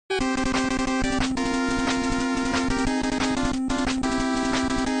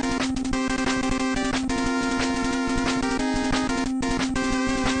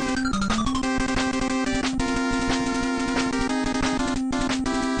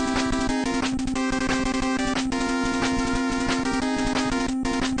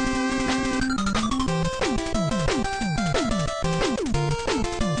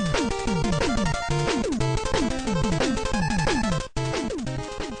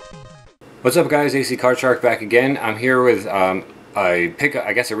What's up, guys? AC Card Shark back again. I'm here with a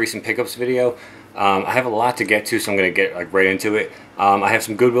recent pickups video. I have a lot to get to, so I'm going to get right into it. I have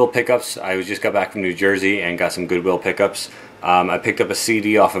some Goodwill pickups. I just got back from New Jersey and got some Goodwill pickups. I picked up a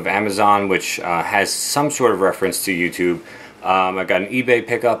CD off of Amazon, which has some sort of reference to YouTube. I got an eBay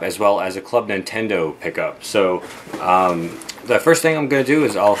pickup as well as a Club Nintendo pickup. So the first thing I'm going to do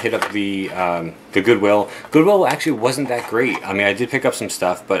is I'll hit up the Goodwill. Goodwill actually wasn't that great. I mean, I did pick up some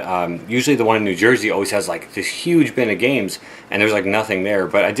stuff, but usually the one in New Jersey always has like this huge bin of games, and there's like nothing there.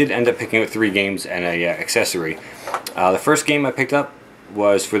 But I did end up picking up 3 games and a accessory. The first game I picked up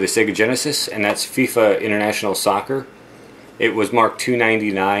was for the Sega Genesis, and that's FIFA International Soccer. It was marked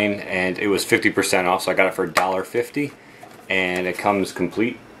 $2.99, and it was 50% off, so I got it for $1.50. And it comes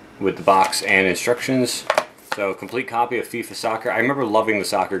complete with the box and instructions. So, complete copy of FIFA Soccer. I remember loving the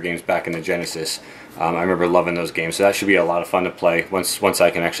soccer games back in the Genesis. I remember loving those games, so that should be a lot of fun to play once I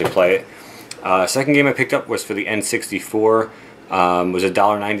can actually play it. Second game I picked up was for the N64. Was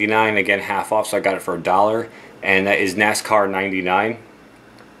 $1.99, again half off, so I got it for $1. And that is NASCAR 99.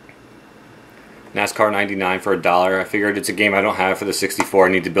 NASCAR 99 for $1. I figured it's a game I don't have for the 64. I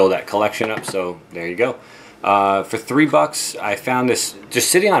need to build that collection up, so there you go. For $3, I found this just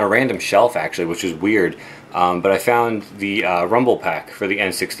sitting on a random shelf, actually, which is weird. But I found the Rumble Pack for the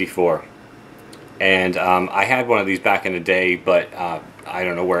N64. And I had one of these back in the day, but I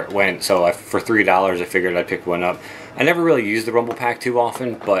don't know where it went. So for $3, I figured I'd pick one up. I never really used the Rumble Pack too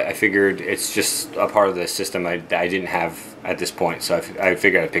often, but I figured it's just a part of the system I didn't have at this point. So I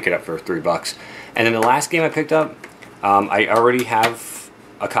figured I'd pick it up for $3. And then the last game I picked up, I already have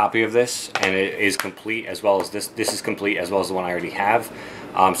a copy of this, and it is complete as well as this. This is complete as well as the one I already have.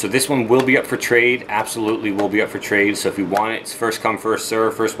 So this one will be up for trade. Absolutely will be up for trade. So if you want it, it's first come, first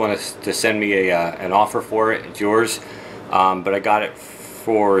serve. First one is to send me an offer for it. It's yours. But I got it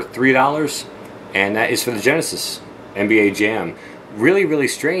for $3, and that is for the Genesis NBA Jam. Really, really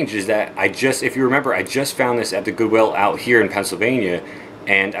strange is that if you remember, I just found this at the Goodwill out here in Pennsylvania.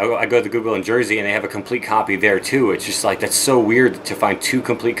 And I go to the Goodwill in Jersey, and they have a complete copy there too. It's just like, that's so weird to find 2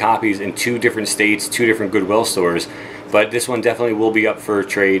 complete copies in 2 different states, 2 different Goodwill stores. But this one definitely will be up for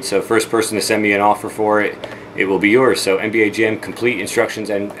trade. So first person to send me an offer for it, it will be yours. So NBA Jam complete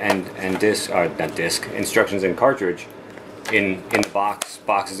instructions and instructions and cartridge in the box.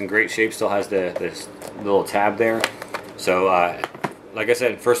 Box is in great shape. Still has this little tab there. So like I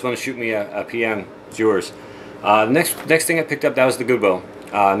said, first one to shoot me a PM, it's yours. Next thing I picked up, that was the Goodwill.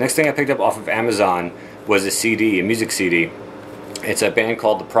 Next thing I picked up off of Amazon was a CD, a music CD. It's a band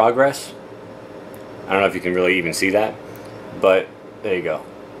called The Progress. I don't know if you can really even see that, but there you go.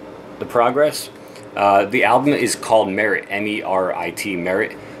 The Progress. The album is called Merit, M-E-R-I-T,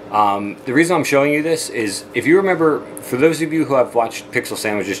 Merit. The reason I'm showing you this is, if you remember, for those of you who have watched Pixel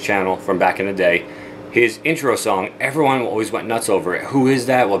Sandwich's channel from back in the day, his intro song, everyone always went nuts over it. Who is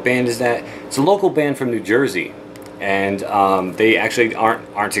that? What band is that? It's a local band from New Jersey, and they actually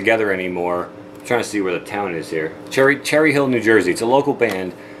aren't together anymore. I'm trying to see where the town is here. Cherry Hill, New Jersey. It's a local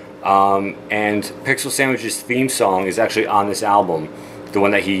band, and Pixel Sandwich's theme song is actually on this album, the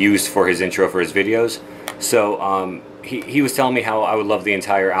one that he used for his intro for his videos. So he was telling me how I would love the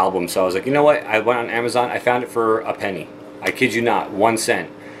entire album. So I was like, you know what? I went on Amazon. I found it for a penny. I kid you not, 1 cent.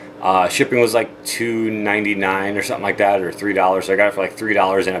 Shipping was like $2.99 or something like that, or $3. So I got it for like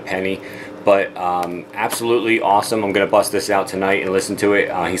 $3 and a penny. But absolutely awesome. I'm gonna bust this out tonight and listen to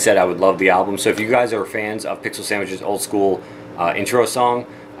it. He said I would love the album. So if you guys are fans of Pixel Sandwich's old school intro song,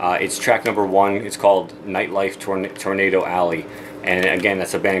 it's track number 1. It's called Nightlife Tornado Alley. And again,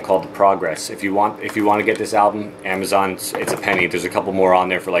 that's a band called The Progress. If you want to get this album, Amazon, it's a penny. There's a couple more on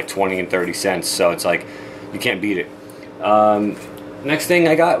there for like 20 and 30 cents. So it's like, you can't beat it. Next thing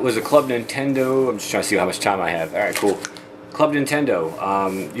I got was a Club Nintendo. I'm just trying to see how much time I have. Alright, cool. Club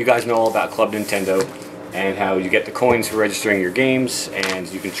Nintendo. You guys know all about Club Nintendo and how you get the coins for registering your games,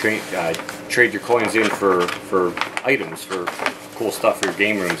 and you can trade your coins in for items, for cool stuff for your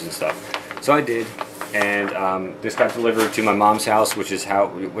game rooms and stuff. So I did, and this got delivered to my mom's house, which is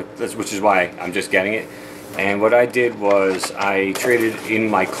why I'm just getting it. And what I did was I traded in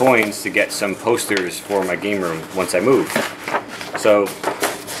my coins to get some posters for my game room once I moved. So,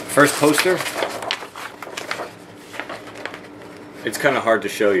 first poster, it's kind of hard to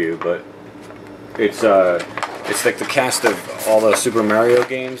show you, but it's like the cast of all the Super Mario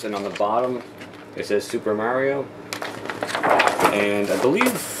games, and on the bottom it says Super Mario, and I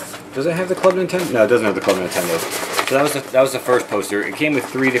believe, does it have the Club Nintendo? No, it doesn't have the Club Nintendo. So that was the first poster. It came with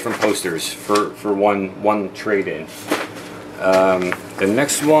 3 different posters for one trade-in. The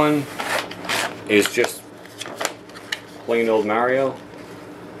next one is just plain old Mario.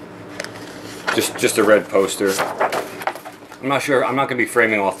 just a red poster. I'm not sure. I'm not going to be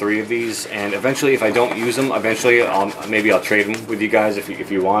framing all 3 of these, and eventually, if I don't use them, eventually maybe I'll trade them with you guys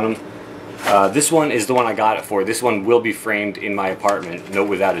if you want them. This one is the one I got it for. This one will be framed in my apartment, no,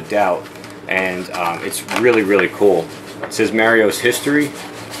 without a doubt, and it's really, really cool. It says Mario's history,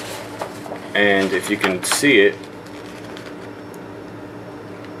 and if you can see it,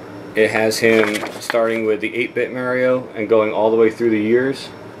 it has him starting with the 8-bit Mario and going all the way through the years,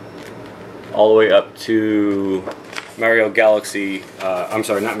 all the way up to Mario Galaxy, I'm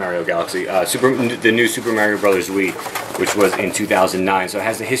sorry, not Mario Galaxy, the new Super Mario Bros. Wii, which was in 2009. So it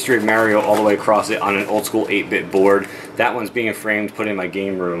has the history of Mario all the way across it on an old school 8-bit board. That one's being framed, put in my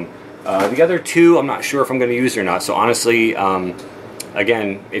game room. The other 2, I'm not sure if I'm going to use or not. So honestly,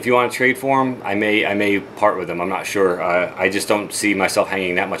 again, if you want to trade for them, I may part with them. I'm not sure. I just don't see myself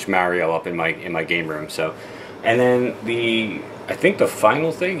hanging that much Mario up in my game room. So, and then I think the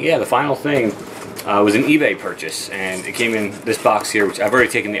final thing, yeah, the final thing. Was an eBay purchase, and it came in this box here, which I've already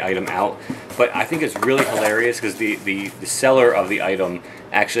taken the item out, but I think it's really hilarious because the seller of the item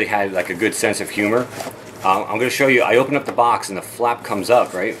actually had like a good sense of humor. I'm going to show you. I open up the box and the flap comes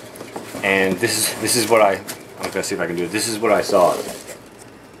up, right? And this is what I'm going to see if I can do it. This is what I saw.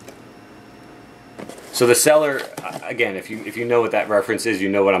 So the seller, again, if you know what that reference is, you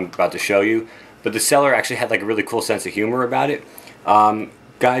know what I'm about to show you. But the seller actually had like a really cool sense of humor about it.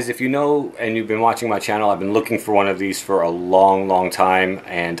 Guys, if you know and you've been watching my channel, I've been looking for one of these for a long time,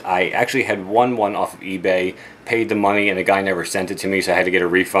 and I actually had won one off of eBay, paid the money, and the guy never sent it to me, so I had to get a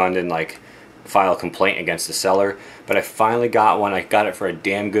refund and like file a complaint against the seller. But I finally got one. I got it for a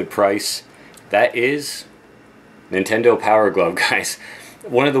damn good price. That is Nintendo Power Glove, guys.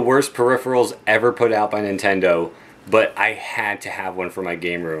 One of the worst peripherals ever put out by Nintendo, but I had to have one for my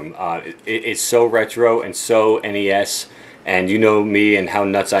game room. It's so retro and so NES. And you know me and how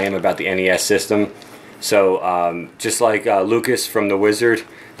nuts I am about the NES system. So just like Lucas from The Wizard,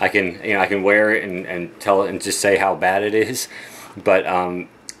 I can wear it and tell it and just say how bad it is. But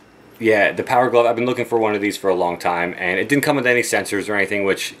yeah, the Power Glove, I've been looking for one of these for a long time, and it didn't come with any sensors or anything,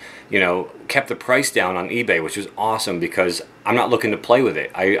 which, you know, kept the price down on eBay, which was awesome because I'm not looking to play with it.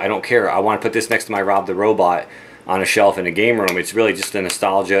 I don't care. I want to put this next to my Rob the Robot on a shelf in a game room. It's really just the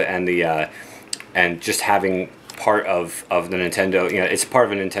nostalgia and the and just having part of the Nintendo, you know, it's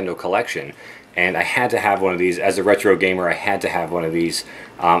part of a Nintendo collection, and I had to have one of these. As a retro gamer, I had to have one of these.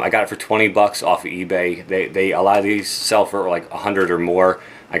 I got it for 20 bucks off of eBay. They a lot of these sell for like 100 or more.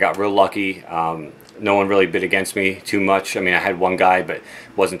 I got real lucky. No one really bid against me too much. I mean, I had one guy, but it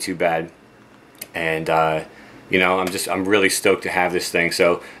wasn't too bad. And you know, I'm really stoked to have this thing.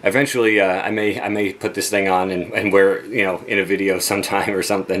 So eventually, I may put this thing on and wear, you know, in a video sometime or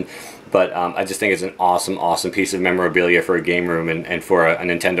something. But I just think it's an awesome piece of memorabilia for a game room and for a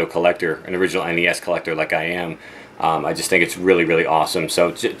Nintendo collector, an original NES collector like I am. I just think it's really awesome.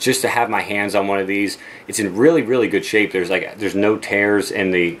 So just to have my hands on one of these, it's in really good shape. There's no tears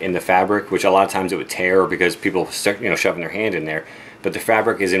in the fabric, which a lot of times it would tear because people start, you know, shoving their hand in there. But the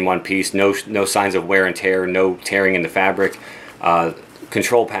fabric is in one piece. No signs of wear and tear. No tearing in the fabric.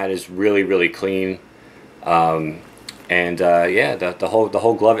 Control pad is really clean. And yeah, the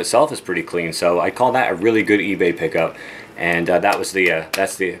whole glove itself is pretty clean, so I call that a really good eBay pickup. And that's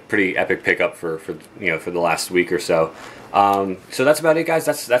the pretty epic pickup for you know, for the last week or so. So that's about it, guys.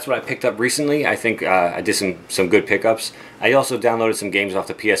 That's what I picked up recently. I think I did some good pickups. I also downloaded some games off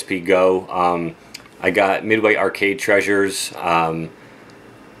the PSP Go. I got Midway Arcade Treasures.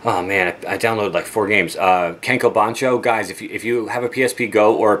 Oh man, I downloaded like 4 games. Kenko Bancho, guys, if you have a PSP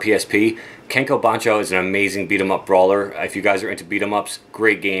Go or a PSP, Kenko Bancho is an amazing beat 'em up brawler. If you guys are into beat 'em ups,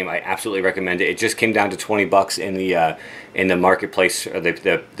 great game. I absolutely recommend it. It just came down to 20 bucks in the marketplace, or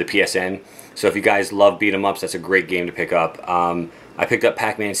the PSN. So if you guys love beat 'em ups, that's a great game to pick up. I picked up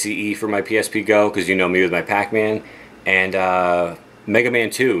Pac-Man CE for my PSP Go because you know me with my Pac-Man, and Mega Man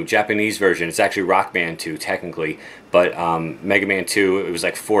 2, Japanese version. It's actually Rock Band 2 technically, but Mega Man 2, it was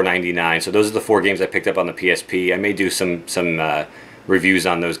like $4.99. So those are the 4 games I picked up on the PSP. I may do some reviews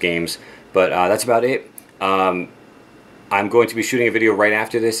on those games, but that's about it. I'm going to be shooting a video right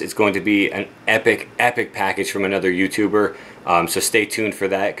after this. It's going to be an epic package from another YouTuber. So stay tuned for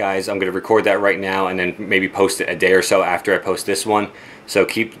that, guys. I'm going to record that right now and then maybe post it a day or so after I post this one. So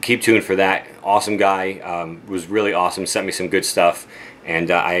keep tuned for that. Awesome guy. Was really awesome. Sent me some good stuff,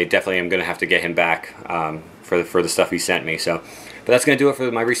 and I definitely am going to have to get him back for the stuff he sent me. So, but that's going to do it for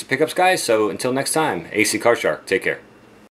my recent pickups, guys. So until next time, AC Card Shark. Take care.